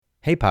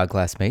Hey pod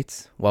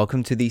classmates,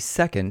 welcome to the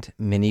second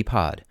mini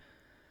pod.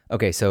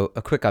 Okay, so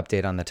a quick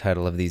update on the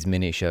title of these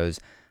mini shows.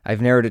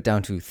 I've narrowed it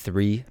down to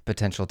 3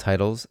 potential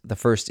titles. The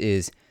first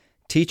is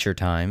Teacher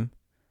Time.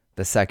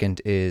 The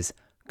second is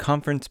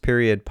Conference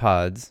Period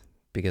Pods,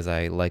 because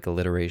I like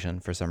alliteration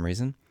for some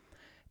reason.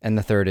 And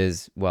the third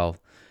is, well,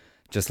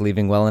 just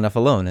leaving well enough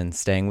alone and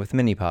staying with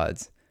mini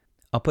pods.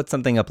 I'll put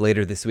something up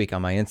later this week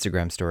on my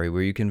Instagram story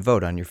where you can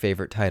vote on your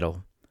favorite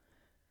title.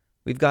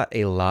 We've got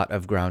a lot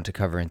of ground to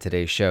cover in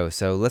today's show,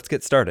 so let's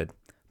get started.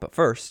 But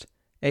first,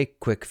 a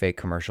quick fake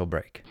commercial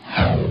break.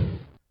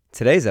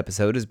 Today's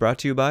episode is brought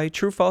to you by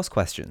True False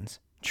Questions.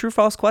 True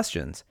False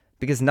Questions,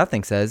 because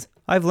nothing says,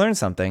 I've learned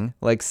something,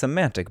 like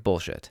semantic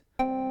bullshit.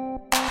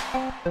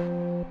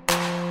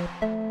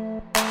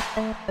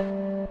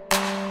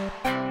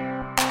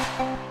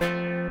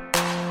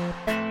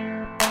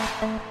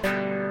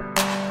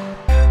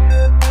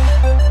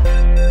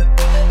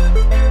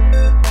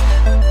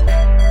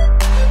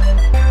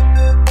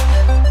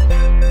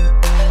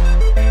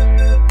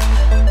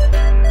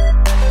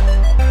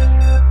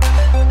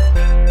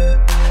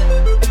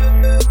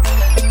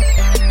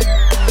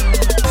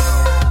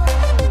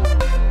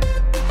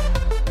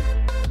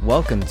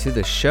 Welcome to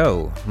the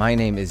show. My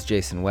name is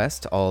Jason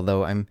West,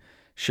 although I'm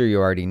sure you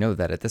already know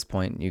that at this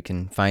point. You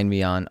can find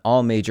me on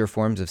all major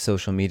forms of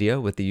social media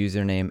with the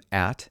username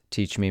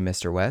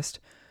 @TeachMeMrWest,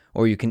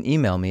 or you can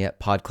email me at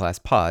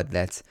podclasspod,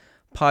 that's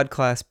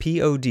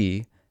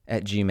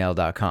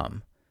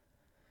podclasspod@gmail.com.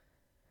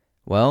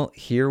 Well,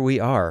 here we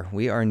are.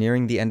 We are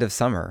nearing the end of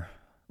summer.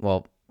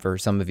 Well, for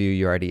some of you,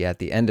 you're already at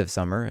the end of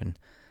summer, and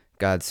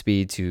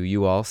Godspeed to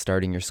you all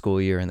starting your school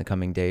year in the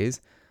coming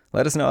days.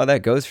 Let us know how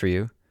that goes for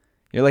you.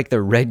 You're like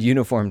the red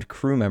uniformed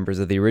crew members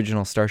of the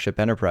original Starship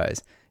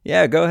Enterprise.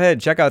 Yeah, go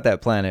ahead, check out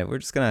that planet. We're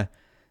just gonna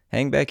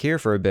hang back here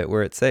for a bit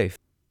where it's safe.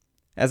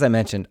 As I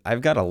mentioned,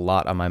 I've got a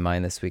lot on my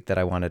mind this week that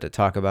I wanted to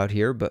talk about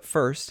here, but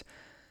first,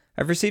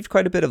 I've received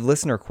quite a bit of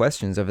listener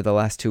questions over the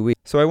last 2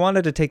 weeks, so I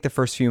wanted to take the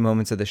first few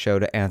moments of the show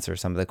to answer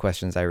some of the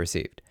questions I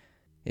received.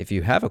 If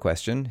you have a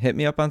question, hit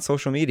me up on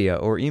social media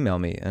or email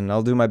me, and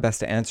I'll do my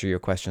best to answer your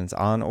questions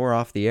on or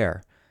off the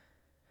air.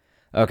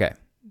 Okay.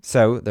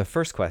 So the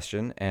first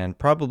question, and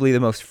probably the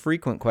most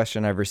frequent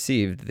question I've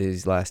received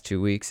these last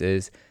 2 weeks,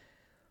 is,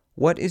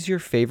 what is your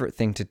favorite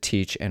thing to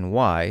teach and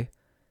why?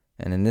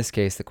 And in this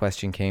case, the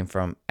question came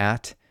from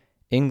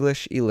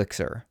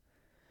 @EnglishElixir.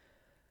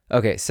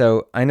 Okay,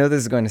 so I know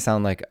this is going to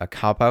sound like a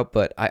cop-out,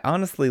 but I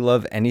honestly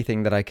love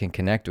anything that I can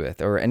connect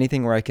with, or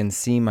anything where I can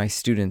see my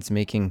students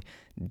making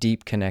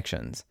deep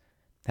connections.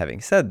 Having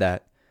said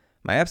that,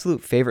 my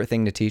absolute favorite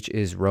thing to teach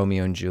is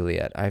Romeo and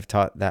Juliet. I've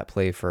taught that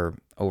play for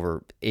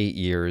over 8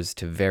 years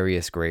to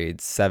various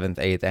grades, 7th,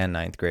 8th, and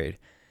 9th grade.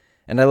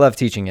 And I love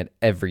teaching it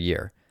every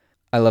year.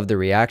 I love the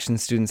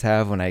reactions students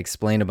have when I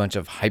explain a bunch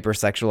of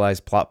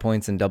hypersexualized plot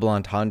points and double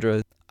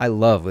entendres. I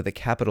love, with a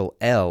capital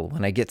L,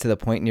 when I get to the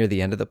point near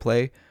the end of the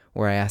play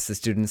where I ask the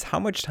students how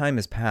much time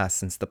has passed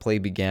since the play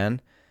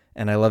began.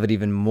 And I love it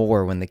even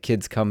more when the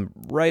kids come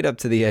right up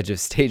to the edge of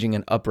staging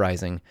an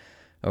uprising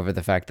over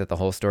the fact that the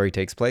whole story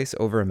takes place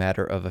over a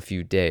matter of a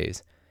few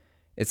days.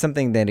 It's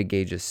something that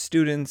engages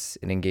students,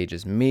 it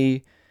engages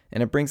me,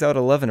 and it brings out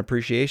a love and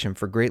appreciation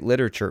for great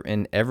literature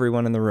in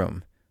everyone in the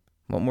room.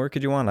 What more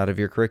could you want out of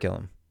your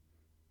curriculum?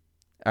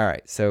 All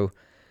right, so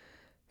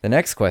the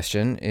next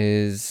question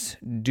is,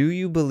 do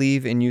you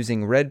believe in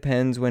using red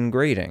pens when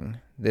grading?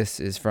 This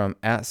is from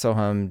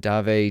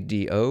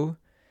 @SohamDaveDO.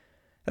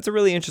 That's a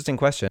really interesting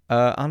question.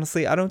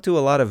 Honestly, I don't do a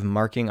lot of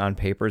marking on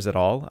papers at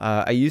all.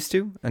 I used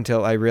to,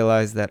 until I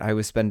realized that I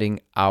was spending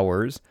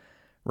hours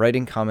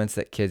writing comments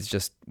that kids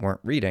just weren't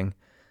reading.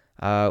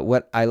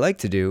 What I like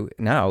to do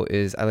now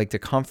is I like to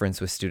conference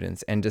with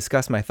students and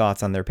discuss my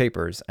thoughts on their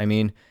papers. I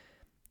mean,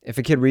 if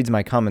a kid reads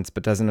my comments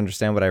but doesn't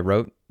understand what I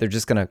wrote, they're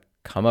just going to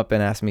come up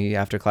and ask me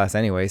after class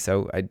anyway,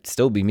 so I'd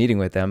still be meeting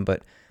with them,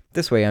 but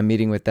this way I'm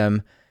meeting with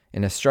them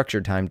in a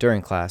structured time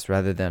during class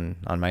rather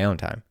than on my own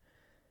time.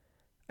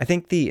 I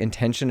think the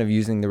intention of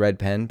using the red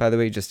pen, by the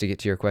way, just to get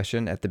to your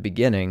question, at the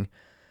beginning,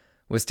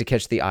 was to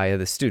catch the eye of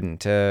the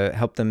student, to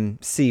help them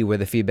see where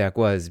the feedback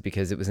was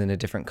because it was in a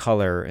different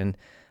color. And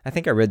I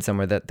think I read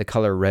somewhere that the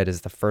color red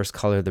is the first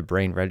color the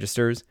brain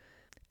registers.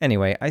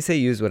 Anyway, I say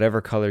use whatever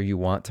color you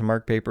want to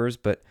mark papers,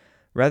 but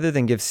rather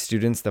than give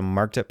students the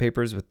marked up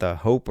papers with the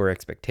hope or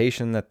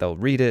expectation that they'll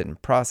read it and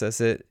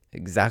process it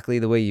exactly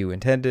the way you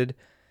intended,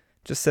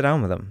 just sit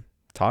down with them.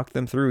 Talk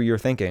them through your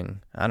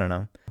thinking. I don't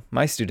know.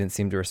 My students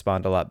seem to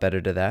respond a lot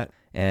better to that,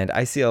 and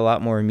I see a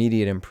lot more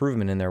immediate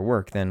improvement in their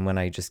work than when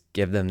I just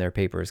give them their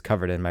papers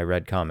covered in my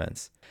red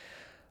comments.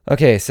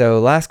 Okay,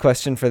 so last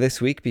question for this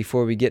week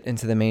before we get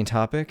into the main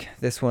topic.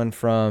 This one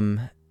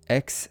from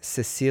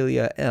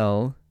Cecilia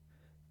L.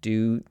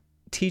 Do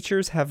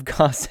teachers have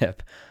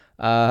gossip?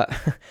 I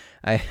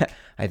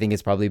think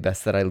it's probably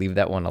best that I leave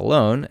that one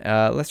alone.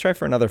 Let's try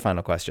for another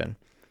final question.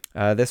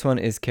 This one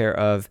is care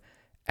of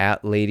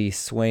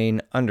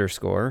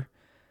 @LadySwain_.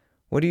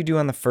 What do you do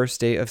on the first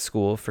day of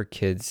school for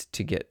kids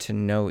to get to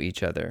know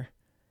each other?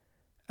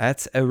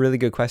 That's a really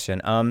good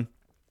question.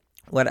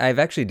 What I've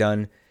actually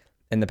done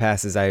in the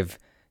past is I've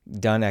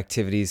done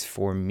activities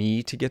for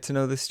me to get to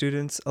know the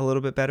students a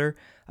little bit better.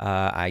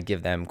 I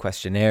give them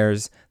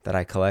questionnaires that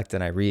I collect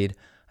and I read.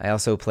 I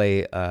also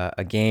play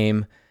a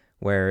game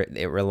where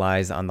it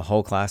relies on the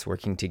whole class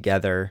working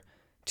together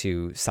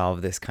to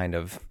solve this kind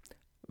of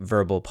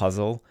verbal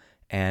puzzle.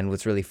 And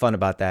what's really fun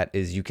about that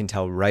is you can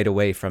tell right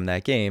away from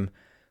that game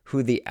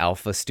who the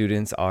alpha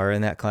students are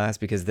in that class,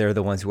 because they're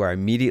the ones who are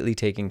immediately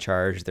taking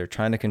charge. They're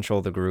trying to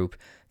control the group.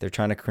 They're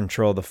trying to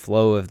control the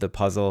flow of the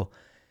puzzle.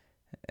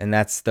 And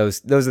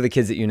those are the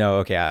kids that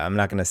okay, I'm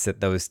not going to sit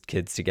those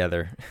kids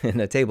together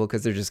in a table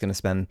because they're just going to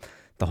spend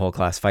the whole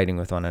class fighting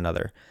with one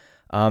another.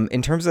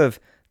 In terms of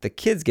the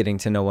kids getting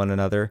to know one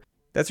another,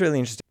 that's really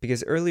interesting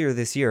because earlier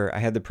this year, I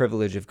had the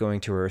privilege of going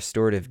to a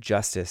restorative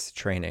justice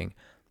training.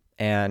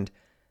 And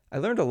I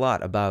learned a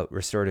lot about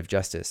restorative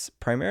justice,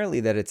 primarily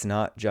that it's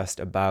not just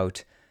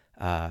about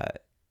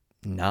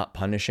not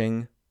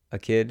punishing a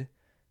kid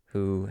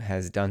who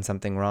has done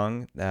something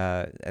wrong.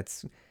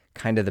 That's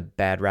kind of the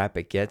bad rap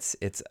it gets.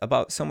 It's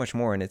about so much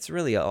more, and it's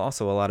really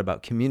also a lot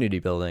about community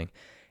building.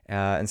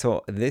 And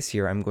so this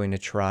year, I'm going to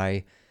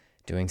try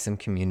doing some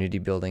community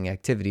building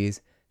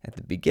activities. At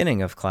the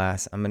beginning of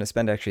class, I'm going to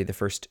spend actually the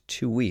first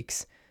 2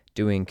 weeks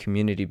doing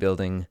community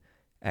building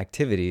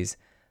activities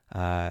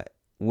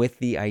with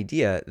the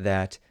idea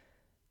that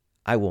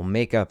I will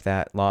make up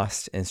that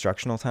lost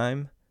instructional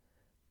time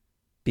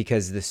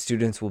because the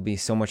students will be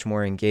so much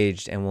more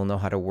engaged and will know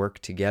how to work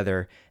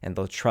together, and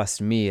they'll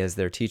trust me as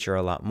their teacher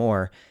a lot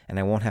more, and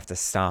I won't have to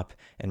stop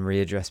and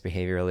readdress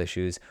behavioral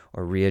issues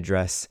or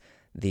readdress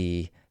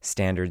the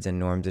standards and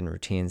norms and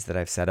routines that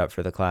I've set up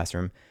for the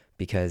classroom,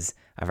 because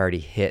I've already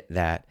hit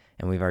that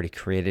and we've already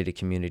created a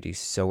community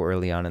so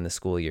early on in the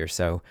school year.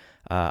 So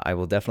I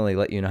will definitely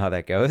let you know how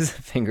that goes.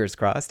 Fingers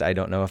crossed. I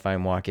don't know if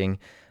I'm walking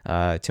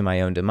to my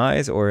own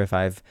demise or if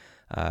I've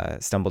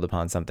stumbled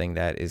upon something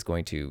that is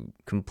going to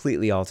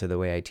completely alter the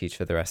way I teach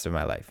for the rest of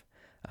my life.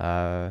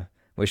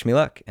 Wish me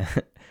luck. All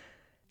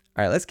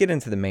right, let's get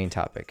into the main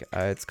topic.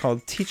 It's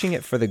called Teaching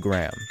It for the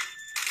Gram.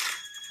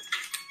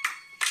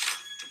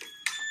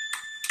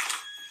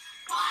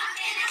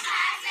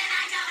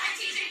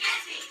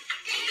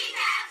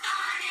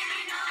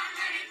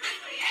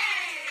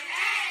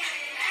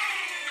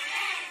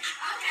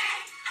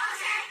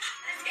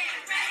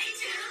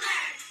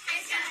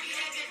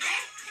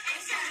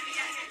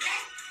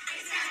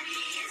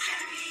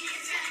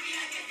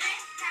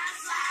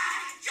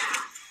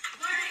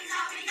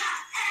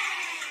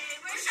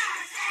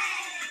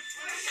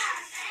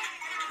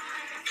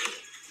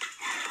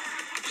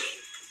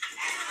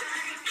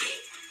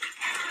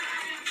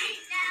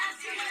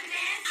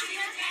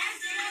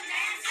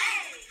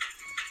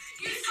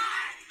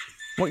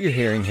 What you're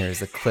hearing here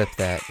is a clip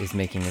that is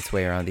making its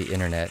way around the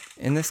internet.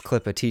 In this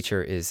clip, a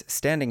teacher is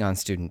standing on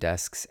student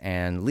desks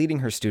and leading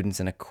her students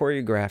in a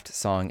choreographed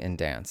song and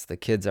dance. The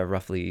kids are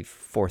roughly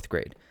 4th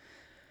grade.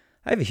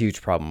 I have a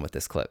huge problem with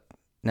this clip.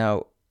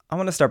 Now, I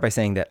want to start by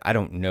saying that I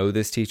don't know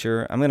this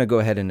teacher. I'm going to go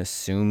ahead and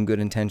assume good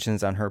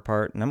intentions on her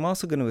part, and I'm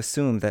also going to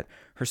assume that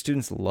her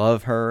students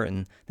love her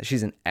and that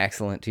she's an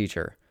excellent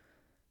teacher.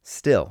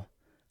 Still,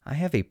 I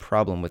have a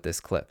problem with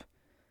this clip.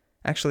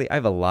 Actually, I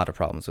have a lot of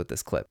problems with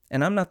this clip,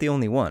 and I'm not the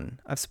only one.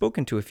 I've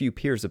spoken to a few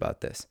peers about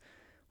this.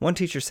 One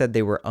teacher said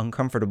they were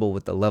uncomfortable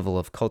with the level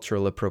of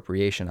cultural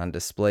appropriation on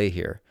display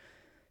here.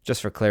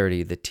 Just for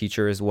clarity, the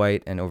teacher is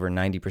white, and over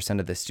 90%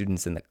 of the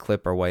students in the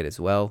clip are white as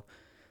well.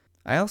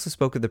 I also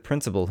spoke with the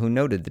principal, who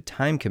noted the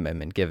time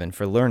commitment given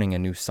for learning a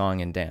new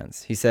song and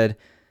dance. He said,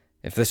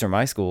 "If this were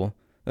my school,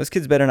 those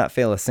kids better not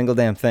fail a single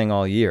damn thing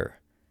all year."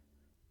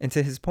 And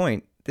to his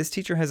point, this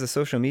teacher has a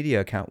social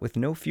media account with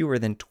no fewer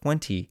than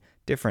 20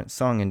 different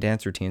song and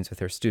dance routines with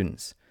her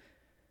students.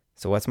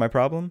 So what's my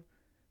problem?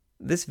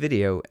 This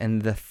video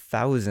and the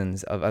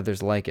thousands of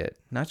others like it,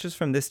 not just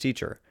from this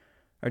teacher,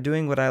 are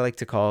doing what I like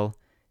to call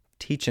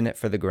teaching it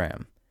for the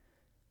gram.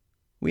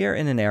 We are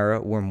in an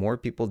era where more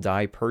people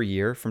die per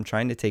year from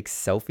trying to take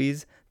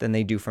selfies than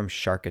they do from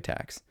shark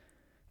attacks.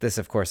 This,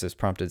 of course, has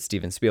prompted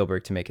Steven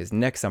Spielberg to make his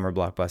next summer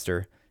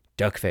blockbuster,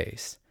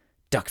 Duckface.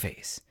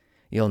 Duckface.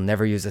 You'll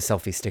never use a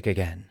selfie stick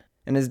again.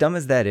 And as dumb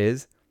as that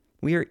is,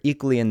 we are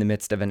equally in the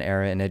midst of an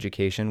era in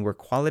education where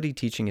quality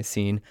teaching is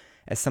seen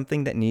as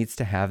something that needs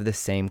to have the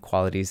same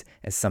qualities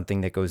as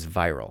something that goes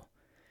viral.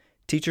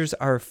 Teachers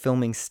are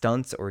filming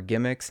stunts or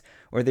gimmicks,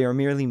 or they are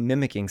merely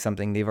mimicking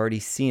something they've already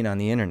seen on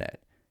the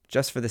internet,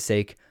 just for the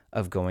sake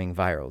of going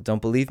viral.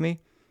 Don't believe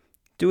me?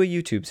 Do a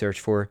YouTube search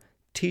for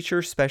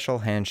Teacher Special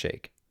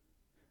Handshake.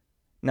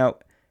 Now,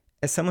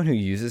 as someone who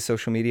uses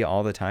social media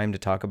all the time to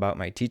talk about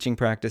my teaching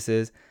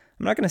practices,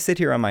 I'm not going to sit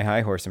here on my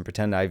high horse and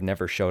pretend I've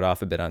never showed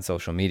off a bit on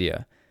social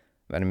media.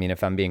 But I mean,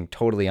 if I'm being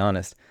totally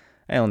honest,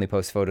 I only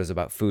post photos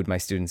about food my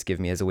students give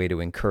me as a way to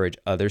encourage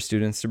other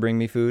students to bring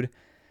me food.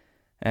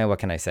 And what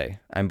can I say?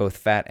 I'm both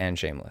fat and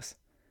shameless.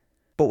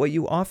 But what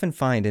you often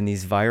find in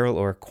these viral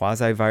or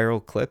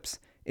quasi-viral clips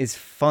is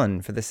fun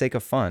for the sake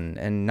of fun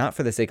and not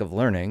for the sake of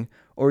learning,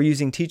 or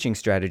using teaching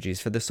strategies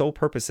for the sole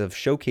purpose of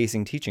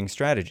showcasing teaching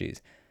strategies.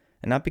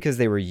 and not because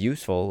they were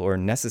useful or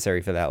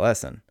necessary for that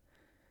lesson.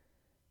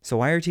 So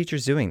why are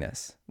teachers doing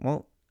this?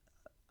 Well,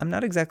 I'm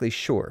not exactly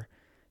sure.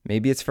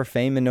 Maybe it's for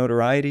fame and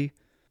notoriety.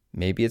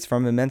 Maybe it's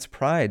from immense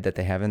pride that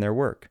they have in their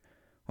work.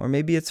 Or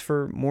maybe it's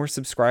for more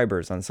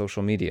subscribers on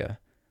social media.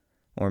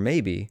 Or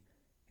maybe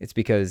it's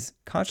because,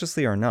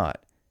 consciously or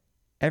not,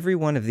 every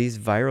one of these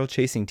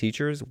viral-chasing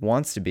teachers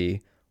wants to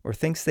be, or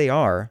thinks they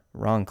are,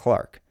 Ron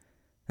Clark.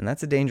 And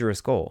that's a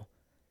dangerous goal.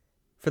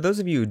 For those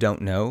of you who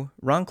don't know,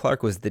 Ron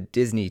Clark was the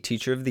Disney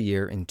Teacher of the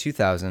Year in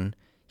 2000.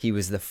 He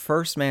was the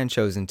first man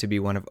chosen to be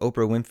one of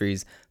Oprah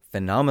Winfrey's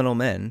phenomenal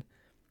men,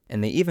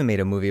 and they even made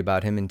a movie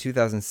about him in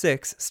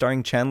 2006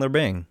 starring Chandler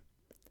Bing.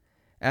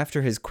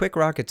 After his quick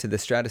rocket to the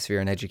stratosphere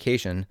in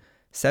education,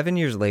 7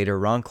 years later,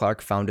 Ron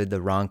Clark founded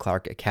the Ron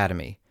Clark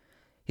Academy.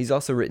 He's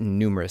also written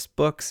numerous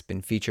books,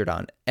 been featured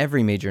on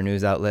every major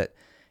news outlet,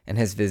 and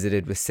has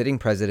visited with sitting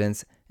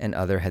presidents and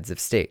other heads of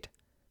state.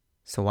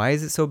 So why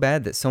is it so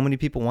bad that so many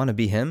people want to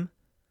be him?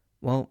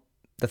 Well,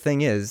 the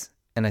thing is,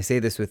 and I say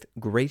this with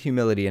great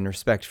humility and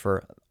respect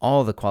for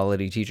all the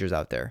quality teachers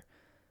out there,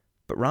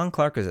 but Ron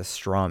Clark is a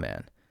straw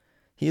man.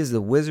 He is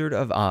the Wizard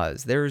of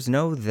Oz. There is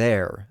no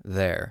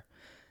there.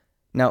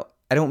 Now,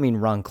 I don't mean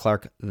Ron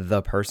Clark,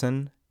 the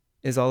person,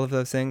 is all of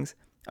those things.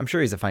 I'm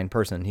sure he's a fine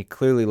person. He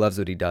clearly loves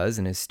what he does,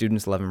 and his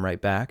students love him right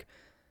back.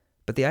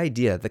 But the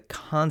idea, the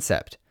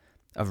concept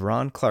of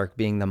Ron Clark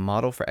being the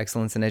model for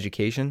excellence in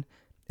education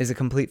is a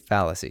complete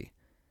fallacy.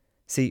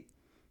 See,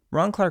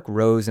 Ron Clark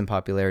rose in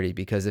popularity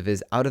because of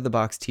his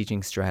out-of-the-box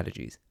teaching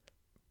strategies.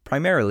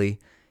 Primarily,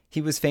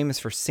 he was famous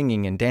for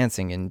singing and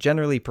dancing and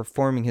generally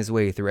performing his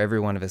way through every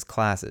one of his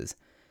classes.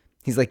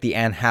 He's like the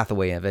Anne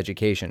Hathaway of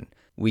education.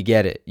 We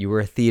get it, you were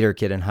a theater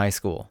kid in high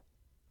school.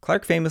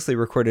 Clark famously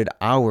recorded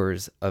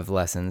hours of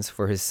lessons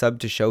for his sub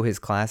to show his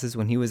classes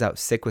when he was out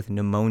sick with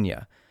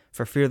pneumonia,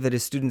 for fear that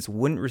his students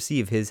wouldn't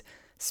receive his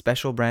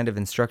special brand of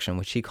instruction,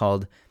 which he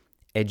called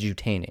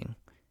edutaining.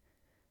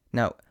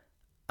 Now,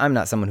 I'm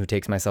not someone who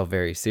takes myself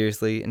very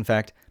seriously. In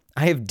fact,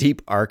 I have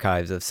deep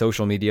archives of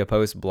social media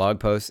posts, blog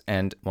posts,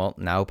 and, well,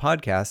 now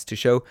podcasts to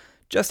show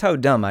just how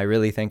dumb I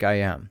really think I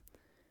am.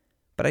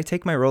 But I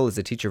take my role as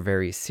a teacher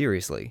very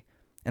seriously,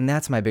 and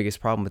that's my biggest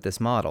problem with this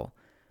model.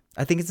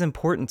 I think it's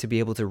important to be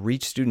able to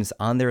reach students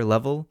on their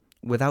level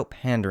without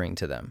pandering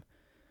to them.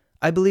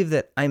 I believe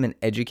that I'm an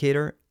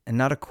educator and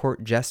not a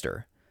court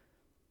jester.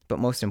 But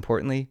most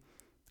importantly,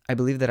 I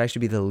believe that I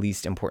should be the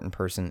least important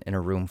person in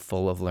a room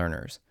full of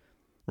learners.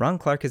 Ron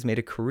Clark has made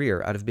a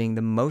career out of being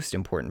the most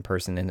important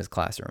person in his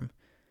classroom.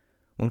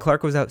 When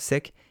Clark was out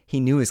sick, he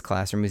knew his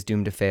classroom was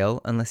doomed to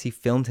fail unless he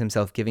filmed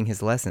himself giving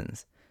his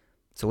lessons.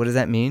 So what does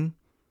that mean?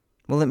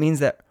 Well, it means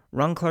that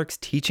Ron Clark's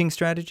teaching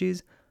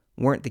strategies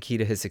weren't the key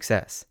to his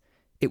success.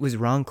 It was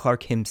Ron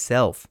Clark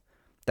himself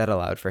that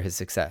allowed for his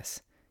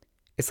success.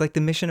 It's like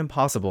the Mission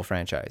Impossible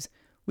franchise.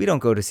 We don't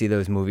go to see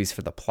those movies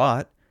for the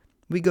plot.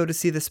 We go to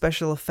see the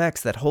special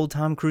effects that hold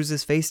Tom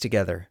Cruise's face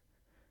together.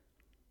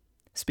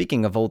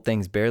 Speaking of old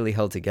things barely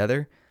held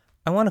together,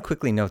 I want to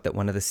quickly note that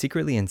one of the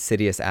secretly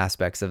insidious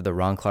aspects of the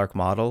Ron Clark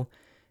model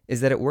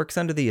is that it works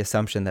under the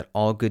assumption that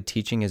all good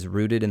teaching is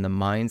rooted in the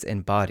minds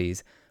and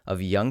bodies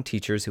of young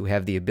teachers who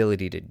have the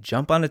ability to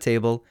jump on a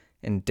table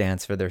and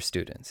dance for their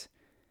students.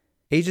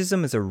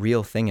 Ageism is a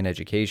real thing in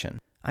education.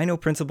 I know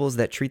principals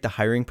that treat the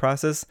hiring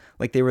process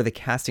like they were the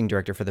casting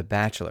director for The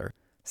Bachelor.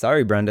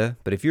 Sorry, Brenda,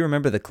 but if you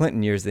remember the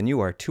Clinton years, then you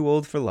are too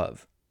old for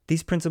love.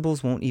 These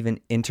principals won't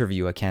even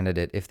interview a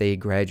candidate if they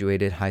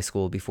graduated high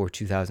school before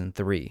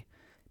 2003,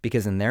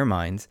 because in their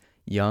minds,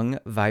 young,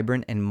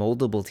 vibrant, and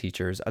moldable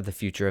teachers are the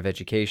future of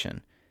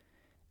education.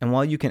 And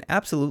while you can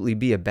absolutely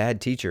be a bad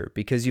teacher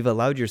because you've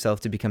allowed yourself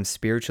to become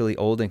spiritually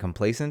old and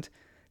complacent,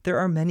 there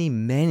are many,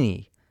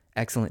 many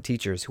excellent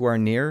teachers who are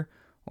near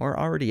or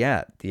already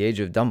at the age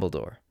of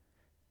Dumbledore.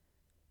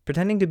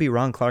 Pretending to be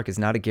Ron Clark is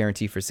not a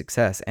guarantee for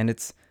success, and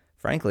it's,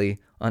 frankly,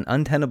 an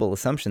untenable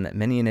assumption that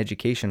many in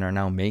education are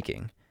now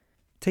making.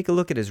 Take a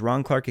look at his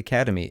Ron Clark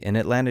Academy in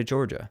Atlanta,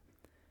 Georgia.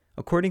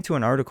 According to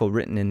an article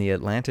written in the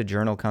Atlanta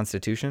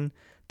Journal-Constitution,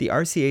 the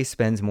RCA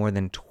spends more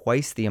than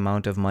twice the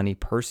amount of money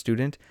per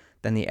student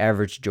than the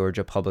average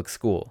Georgia public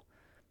school.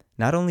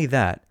 Not only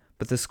that,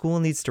 but the school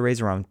needs to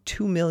raise around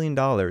 $2 million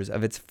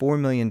of its $4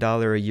 million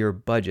a year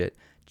budget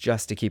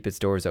just to keep its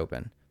doors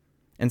open.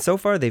 And so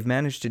far, they've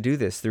managed to do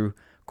this through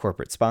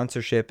corporate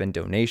sponsorship and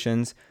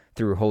donations,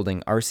 through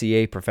holding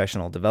RCA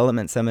professional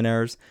development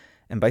seminars,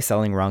 and by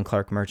selling Ron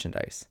Clark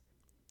merchandise.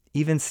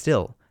 Even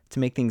still,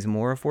 to make things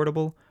more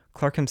affordable,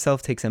 Clark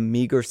himself takes a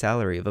meager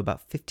salary of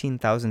about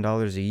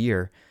 $15,000 a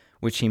year,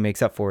 which he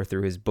makes up for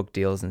through his book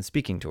deals and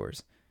speaking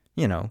tours.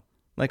 You know,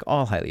 like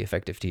all highly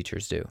effective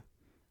teachers do.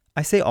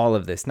 I say all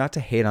of this not to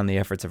hate on the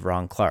efforts of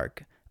Ron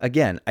Clark.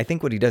 Again, I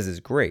think what he does is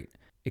great.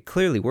 It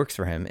clearly works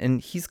for him, and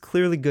he's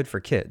clearly good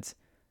for kids.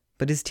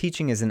 But his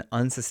teaching is an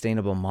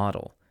unsustainable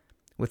model.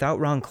 Without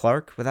Ron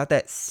Clark, without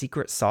that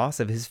secret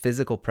sauce of his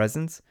physical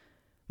presence,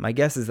 my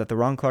guess is that the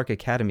Ron Clark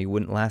Academy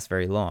wouldn't last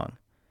very long.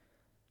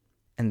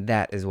 And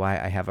that is why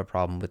I have a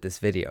problem with this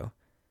video.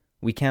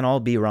 We can't all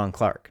be Ron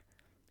Clark.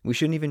 We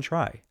shouldn't even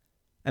try.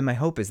 And my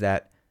hope is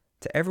that,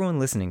 To everyone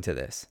listening to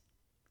this.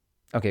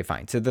 Okay,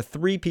 fine. To the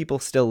 3 people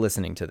still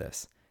listening to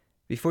this.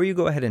 Before you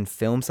go ahead and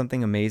film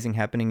something amazing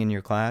happening in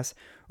your class,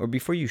 or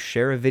before you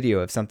share a video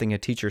of something a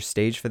teacher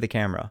staged for the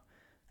camera,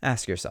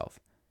 ask yourself,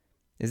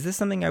 is this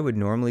something I would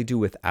normally do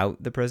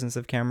without the presence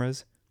of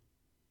cameras?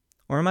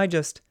 Or am I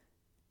just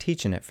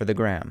teaching it for the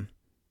gram?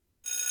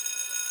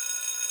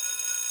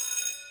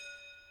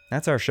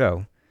 That's our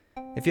show.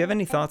 If you have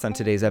any thoughts on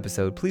today's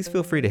episode, please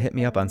feel free to hit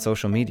me up on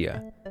social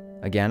media.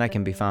 Again, I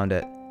can be found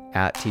at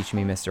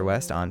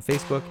 @TeachMeMrWest on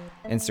Facebook,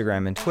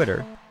 Instagram, and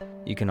Twitter.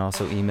 You can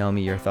also email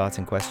me your thoughts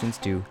and questions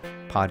to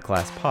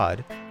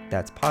podclasspod,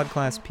 that's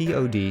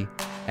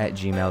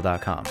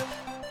podclasspod@gmail.com.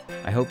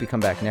 I hope you come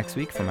back next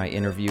week for my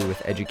interview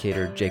with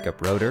educator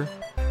Jacob Roeder.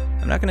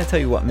 I'm not going to tell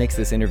you what makes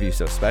this interview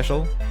so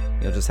special.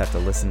 You'll just have to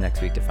listen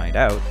next week to find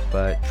out,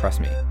 but trust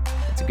me,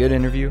 it's a good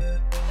interview,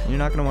 and you're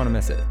not going to want to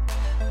miss it.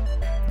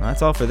 Well,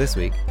 that's all for this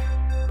week.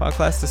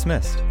 Podcast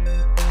dismissed.